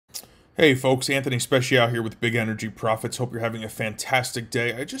Hey folks, Anthony Speciale here with Big Energy Profits. Hope you're having a fantastic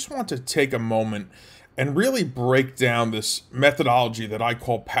day. I just want to take a moment and really break down this methodology that I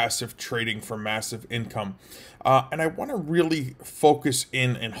call passive trading for massive income. And I want to really focus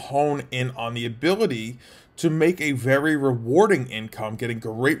in and hone in on the ability to make a very rewarding income, getting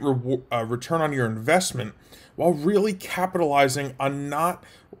great return on your investment, while really capitalizing on not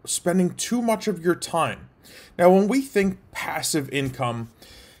spending too much of your time. Now, when we think passive income,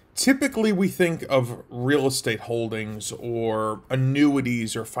 typically we think of real estate holdings or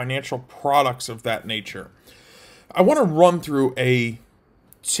annuities or financial products of that nature. I want to run through a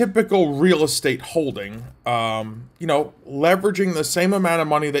typical real estate holding, leveraging the same amount of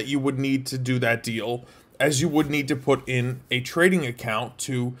money that you would need to do that deal as you would need to put in a trading account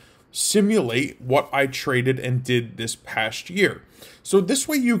to simulate what I traded and did this past year. So this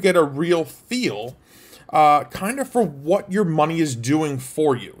way you get a real feel kind of for what your money is doing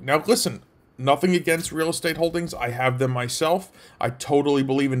for you. Now, listen, nothing against real estate holdings. I have them myself. I totally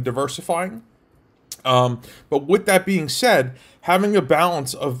believe in diversifying. But with that being said, having a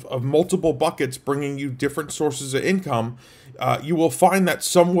balance of multiple buckets bringing you different sources of income, you will find that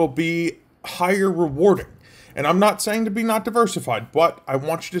some will be higher rewarding. And I'm not saying to be not diversified, but I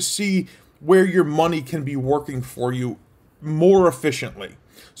want you to see where your money can be working for you more efficiently.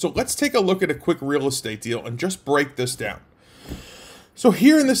 So let's take a look at a quick real estate deal and just break this down. So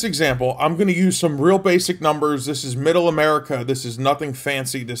here in this example, I'm going to use some real basic numbers. This is middle America. This is nothing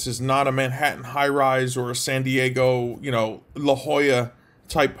fancy. This is not a Manhattan high-rise or a San Diego, La Jolla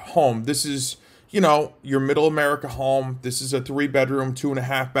type home. This is, your middle America home. This is a 3-bedroom,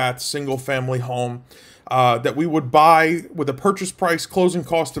 2.5-bath, single-family home that we would buy with a purchase price, closing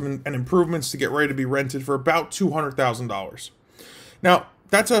cost, and improvements to get ready to be rented for about $200,000. Now,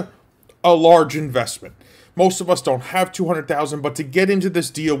 that's a large investment. Most of us don't have $200,000, but to get into this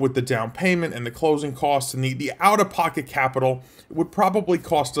deal with the down payment and the closing costs and the out-of-pocket capital, it would probably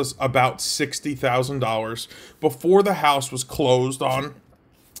cost us about $60,000 before the house was closed on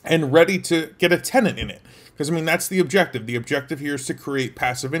and ready to get a tenant in it. Because, that's the objective. The objective here is to create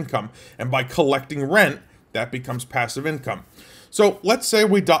passive income. And by collecting rent, that becomes passive income. So let's say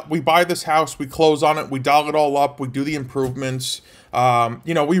we buy this house, we close on it, we dial it all up, we do the improvements, we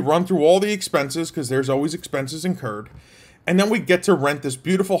run through all the expenses because there's always expenses incurred. And then we get to rent this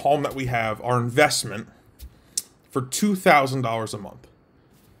beautiful home that we have, our investment, for $2,000 a month.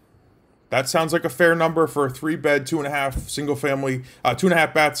 That sounds like a fair number for a 3-bed, 2.5 single family,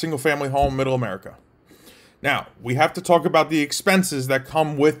 2.5-bath single family home, middle America. Now, we have to talk about the expenses that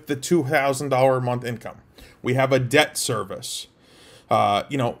come with the $2,000 a month income. We have a debt service,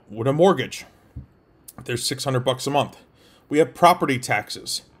 with a mortgage. There's $600 a month. We have property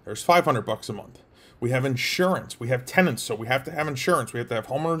taxes. There's $500 a month. We have insurance. We have tenants, so we have to have insurance. We have to have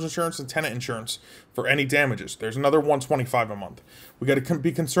homeowners insurance and tenant insurance for any damages. There's another $125 a month. We got to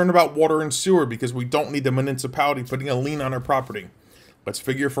be concerned about water and sewer because we don't need the municipality putting a lien on our property. Let's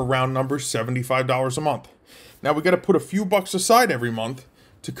figure for round numbers, $75 a month. Now we got to put a few bucks aside every month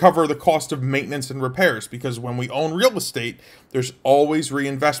to cover the cost of maintenance and repairs, because when we own real estate, there's always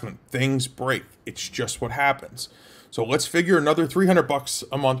reinvestment. Things break. It's just what happens. So let's figure another $300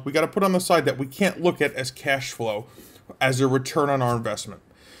 a month we got to put on the side that we can't look at as cash flow, as a return on our investment.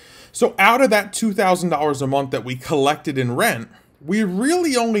 So out of that $2,000 a month that we collected in rent, we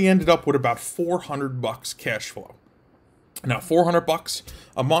really only ended up with about $400 cash flow. Now, $400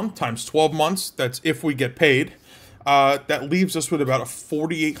 a month times 12 months, that's if we get paid, that leaves us with about a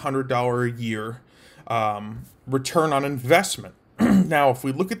 $4,800 a year return on investment. Now, if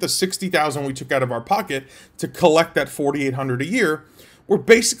we look at the $60,000 we took out of our pocket to collect that $4,800 a year, we're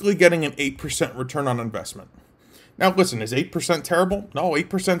basically getting an 8% return on investment. Now, listen, is 8% terrible? No,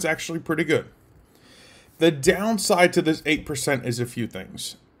 8% is actually pretty good. The downside to this 8% is a few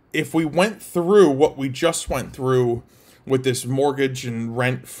things. If we went through what we just went through with this mortgage and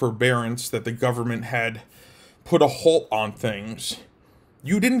rent forbearance that the government had put a halt on things,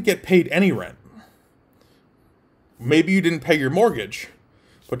 you didn't get paid any rent. Maybe you didn't pay your mortgage,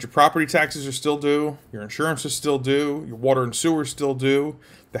 but your property taxes are still due, your insurance is still due, your water and sewer is still due,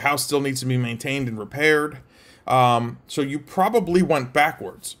 the house still needs to be maintained and repaired. So you probably went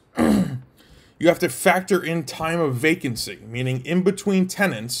backwards. You have to factor in time of vacancy, meaning in between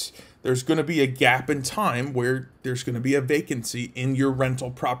tenants, there's going to be a gap in time where there's going to be a vacancy in your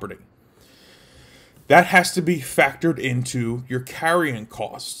rental property. That has to be factored into your carrying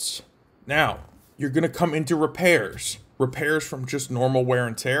costs. Now, you're going to come into repairs from just normal wear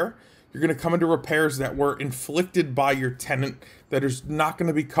and tear. You're going to come into repairs that were inflicted by your tenant that is not going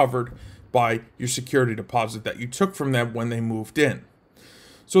to be covered by your security deposit that you took from them when they moved in.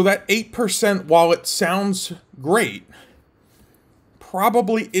 So that 8%, while it sounds great,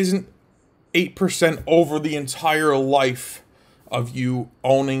 probably isn't 8% over the entire life of you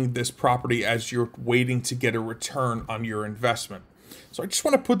owning this property as you're waiting to get a return on your investment. So I just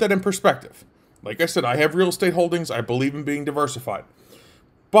want to put that in perspective. Like I said, I have real estate holdings. I believe in being diversified.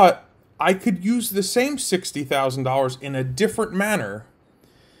 But I could use the same $60,000 in a different manner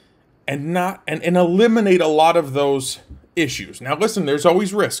and eliminate a lot of those issues. Now listen, there's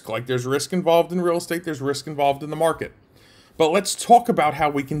always risk. Like there's risk involved in real estate, there's risk involved in the market. But let's talk about how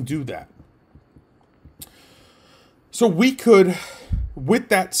we can do that. So we could, with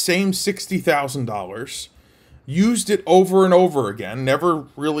that same $60,000, used it over and over again, never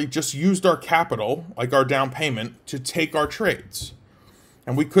really just used our capital, like our down payment, to take our trades.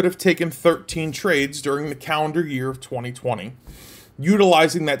 And we could have taken 13 trades during the calendar year of 2020,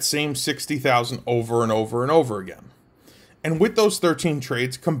 utilizing that same $60,000 over and over and over again. And with those 13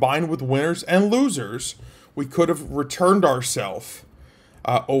 trades, combined with winners and losers, we could have returned ourselves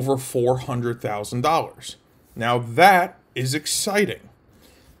over $400,000. Now that is exciting.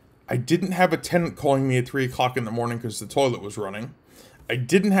 I didn't have a tenant calling me at 3 o'clock in the morning because the toilet was running. I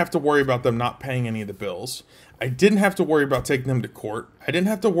didn't have to worry about them not paying any of the bills. I didn't have to worry about taking them to court. I didn't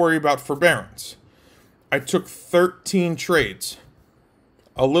have to worry about forbearance. I took 13 trades,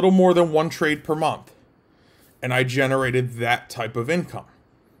 a little more than one trade per month, and I generated that type of income.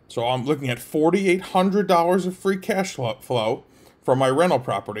 So I'm looking at $4,800 of free cash flow from my rental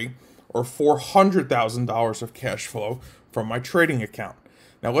property, or $400,000 of cash flow from my trading account.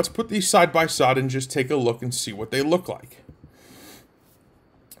 Now let's put these side by side and just take a look and see what they look like.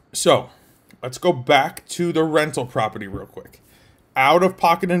 So let's go back to the rental property real quick.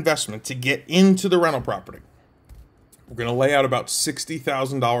 Out-of-pocket investment to get into the rental property. We're going to lay out about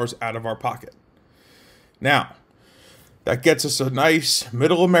 $60,000 out of our pocket. Now, that gets us a nice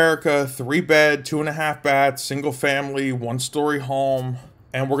middle America 3-bed, 2.5 bath, single family, 1-story home,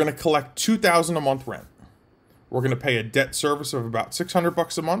 and we're going to collect $2,000 a month rent. We're going to pay a debt service of about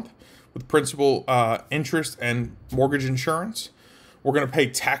 $600 a month with principal, interest, and mortgage insurance. We're going to pay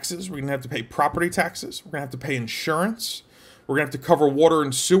taxes. We're going to have to pay property taxes. We're going to have to pay insurance. We're going to have to cover water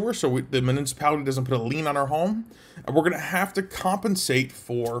and sewer so the municipality doesn't put a lien on our home. And we're going to have to compensate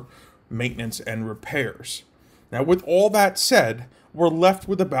for maintenance and repairs. Now, with all that said, we're left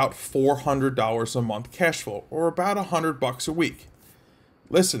with about $400 a month cash flow, or about $100 a week.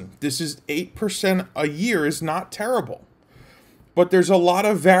 Listen, this is 8% a year is not terrible. But there's a lot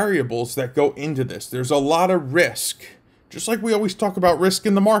of variables that go into this. There's a lot of risk. Just like we always talk about risk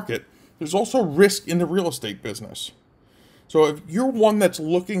in the market, there's also risk in the real estate business. So if you're one that's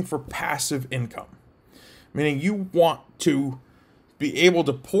looking for passive income, meaning you want to be able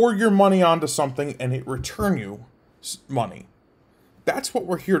to pour your money onto something and it return you money, that's what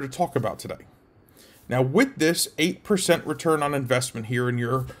we're here to talk about today. Now, with this 8% return on investment here in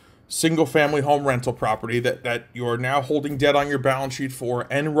your single family home rental property that you're now holding debt on your balance sheet for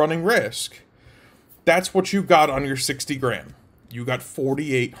and running risk, that's what you got on your 60 grand. You got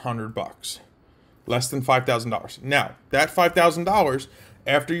 $4,800, less than $5,000. Now, that $5,000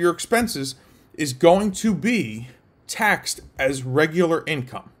 after your expenses is going to be taxed as regular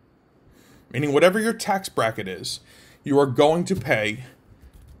income, meaning whatever your tax bracket is, you are going to pay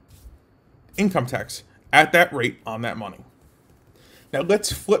income tax at that rate on that money. Now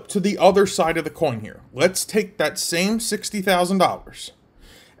let's flip to the other side of the coin here. Let's take that same $60,000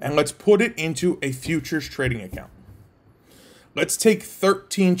 and let's put it into a futures trading account. Let's take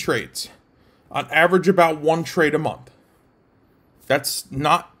 13 trades, on average about 1 trade a month. That's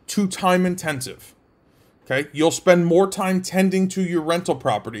not too time intensive. Okay? You'll spend more time tending to your rental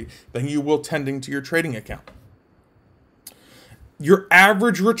property than you will tending to your trading account. Your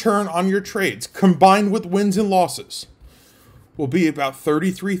average return on your trades, combined with wins and losses, will be about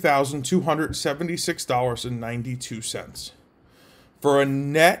 $33,276.92 for a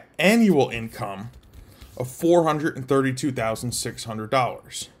net annual income of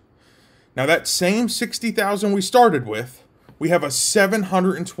 $432,600. Now that same $60,000 we started with, we have a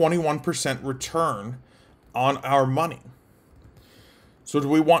 721% return on our money. So do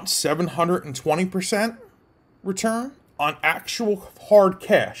we want 720% return on actual hard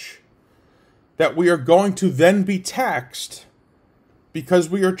cash that we are going to then be taxed because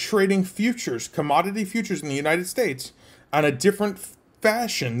we are trading futures, commodity futures in the United States, on a different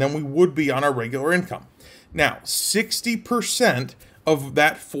fashion than we would be on our regular income? Now, 60% of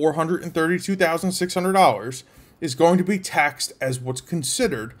that $432,600 is going to be taxed as what's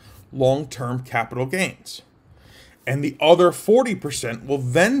considered long-term capital gains. And the other 40% will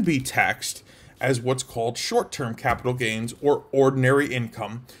then be taxed as what's called short-term capital gains or ordinary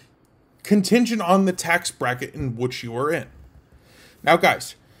income, contingent on the tax bracket in which you are in. Now,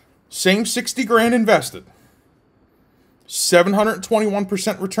 guys, same 60 grand invested,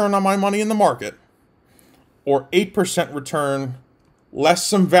 721% return on my money in the market, or 8% return less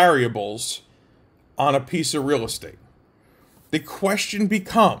some variables on a piece of real estate. The question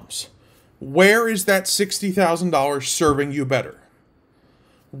becomes, where is that $60,000 serving you better?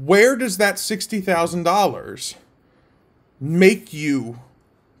 Where does that $60,000 make you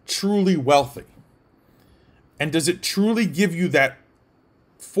truly wealthy? And does it truly give you that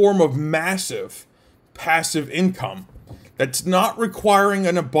form of massive passive income that's not requiring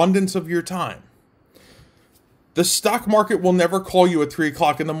an abundance of your time? The stock market will never call you at 3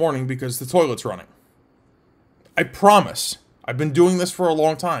 o'clock in the morning because the toilet's running. I promise. I've been doing this for a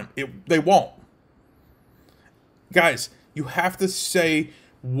long time. They won't. Guys, you have to say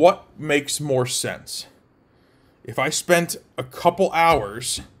what makes more sense. If I spent a couple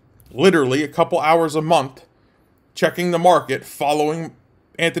hours, literally a couple hours a month, checking the market, following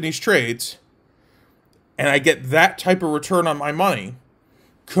Anthony's trades, and I get that type of return on my money,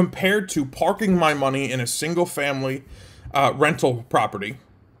 compared to parking my money in a single family rental property,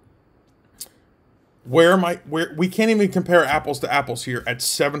 where we can't even compare apples to apples here at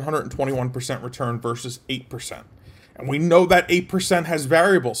 721% return versus 8%. And we know that 8% has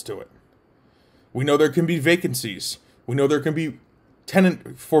variables to it. We know there can be vacancies. We know there can be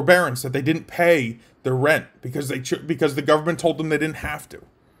tenant forbearance, that they didn't pay the rent because the government told them they didn't have to.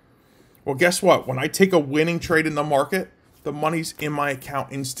 Well, guess what? When I take a winning trade in the market, the money's in my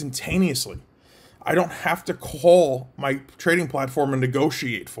account instantaneously. I don't have to call my trading platform and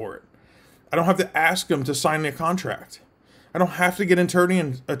negotiate for it. I don't have to ask them to sign a contract. I don't have to get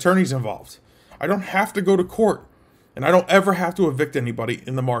attorneys involved. I don't have to go to court. And I don't ever have to evict anybody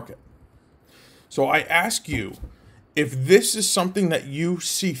in the market. So I ask you, if this is something that you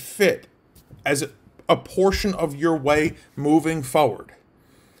see fit as a portion of your way moving forward,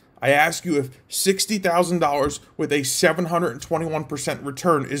 I ask you if $60,000 with a 721%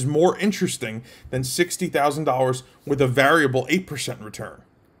 return is more interesting than $60,000 with a variable 8% return.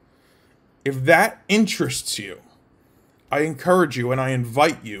 If that interests you, I encourage you and I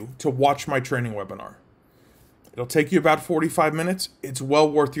invite you to watch my training webinar. It'll take you about 45 minutes. It's well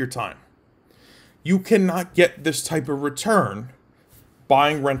worth your time. You cannot get this type of return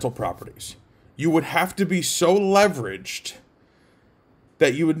buying rental properties. You would have to be so leveraged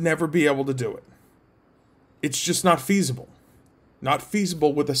that you would never be able to do it. It's just not feasible. Not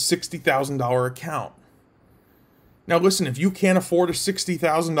feasible with a $60,000 account. Now listen, if you can't afford a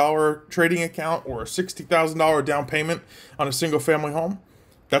 $60,000 trading account or a $60,000 down payment on a single family home,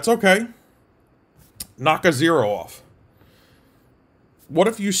 that's okay. Knock a zero off. What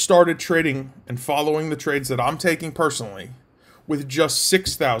if you started trading and following the trades that I'm taking personally with just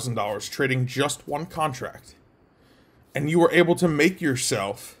 $6,000, trading just one contract, and you were able to make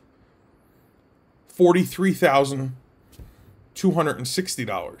yourself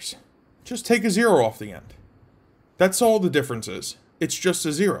 $43,260? Just take a zero off the end. That's all the difference is. It's just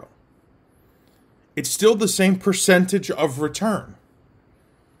a zero. It's still the same percentage of return.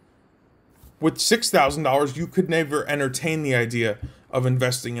 With $6,000, you could never entertain the idea of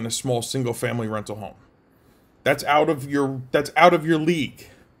investing in a small single-family rental home. That's out of your league.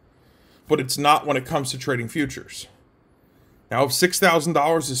 But it's not when it comes to trading futures. Now, if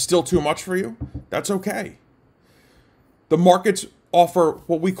 $6,000 is still too much for you, that's okay. The markets offer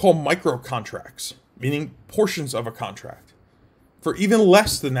what we call micro contracts, meaning portions of a contract. For even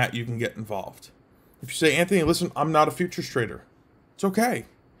less than that, you can get involved. If you say, Anthony, listen, I'm not a futures trader, it's okay.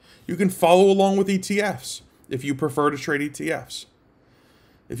 You can follow along with ETFs if you prefer to trade ETFs.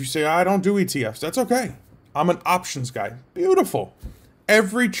 If you say, I don't do ETFs, that's okay. I'm an options guy. Beautiful.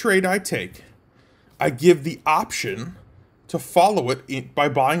 Every trade I take, I give the option to follow it by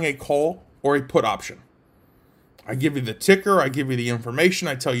buying a call or a put option. I give you the ticker, I give you the information,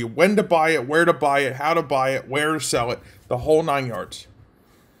 I tell you when to buy it, where to buy it, how to buy it, where to sell it, the whole 9 yards.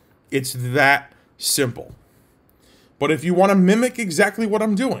 It's that simple. But if you want to mimic exactly what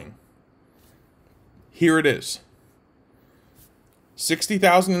I'm doing, here it is.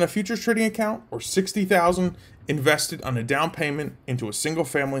 $60,000 in a futures trading account or $60,000 invested on a down payment into a single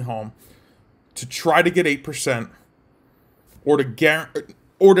family home to try to get 8% or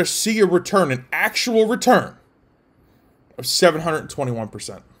to see a return, an actual return of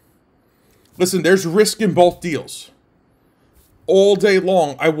 721%. Listen, there's risk in both deals. All day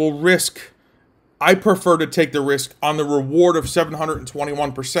long, I prefer to take the risk on the reward of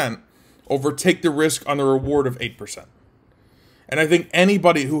 721% over take the risk on the reward of 8%. And I think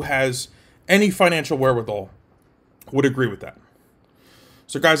anybody who has Any financial wherewithal would agree with that.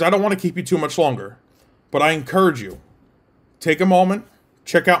 So guys, I don't want to keep you too much longer, but I encourage you, take a moment,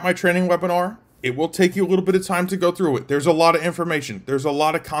 check out my training webinar. It will take you a little bit of time to go through it. There's a lot of information. There's a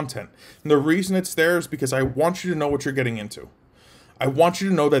lot of content. And the reason it's there is because I want you to know what you're getting into. I want you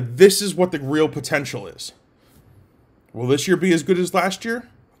to know that this is what the real potential is. Will this year be as good as last year?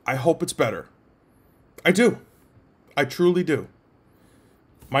 I hope it's better. I do. I truly do.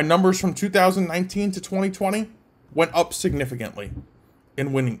 My numbers from 2019 to 2020 went up significantly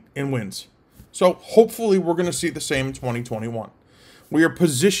in wins. So hopefully we're going to see the same in 2021. We are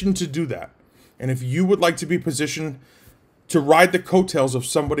positioned to do that. And if you would like to be positioned to ride the coattails of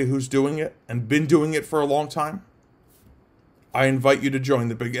somebody who's doing it and been doing it for a long time, I invite you to join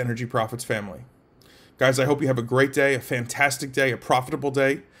the Big Energy Profits family. Guys, I hope you have a great day, a fantastic day, a profitable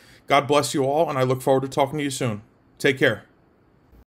day. God bless you all, and I look forward to talking to you soon. Take care.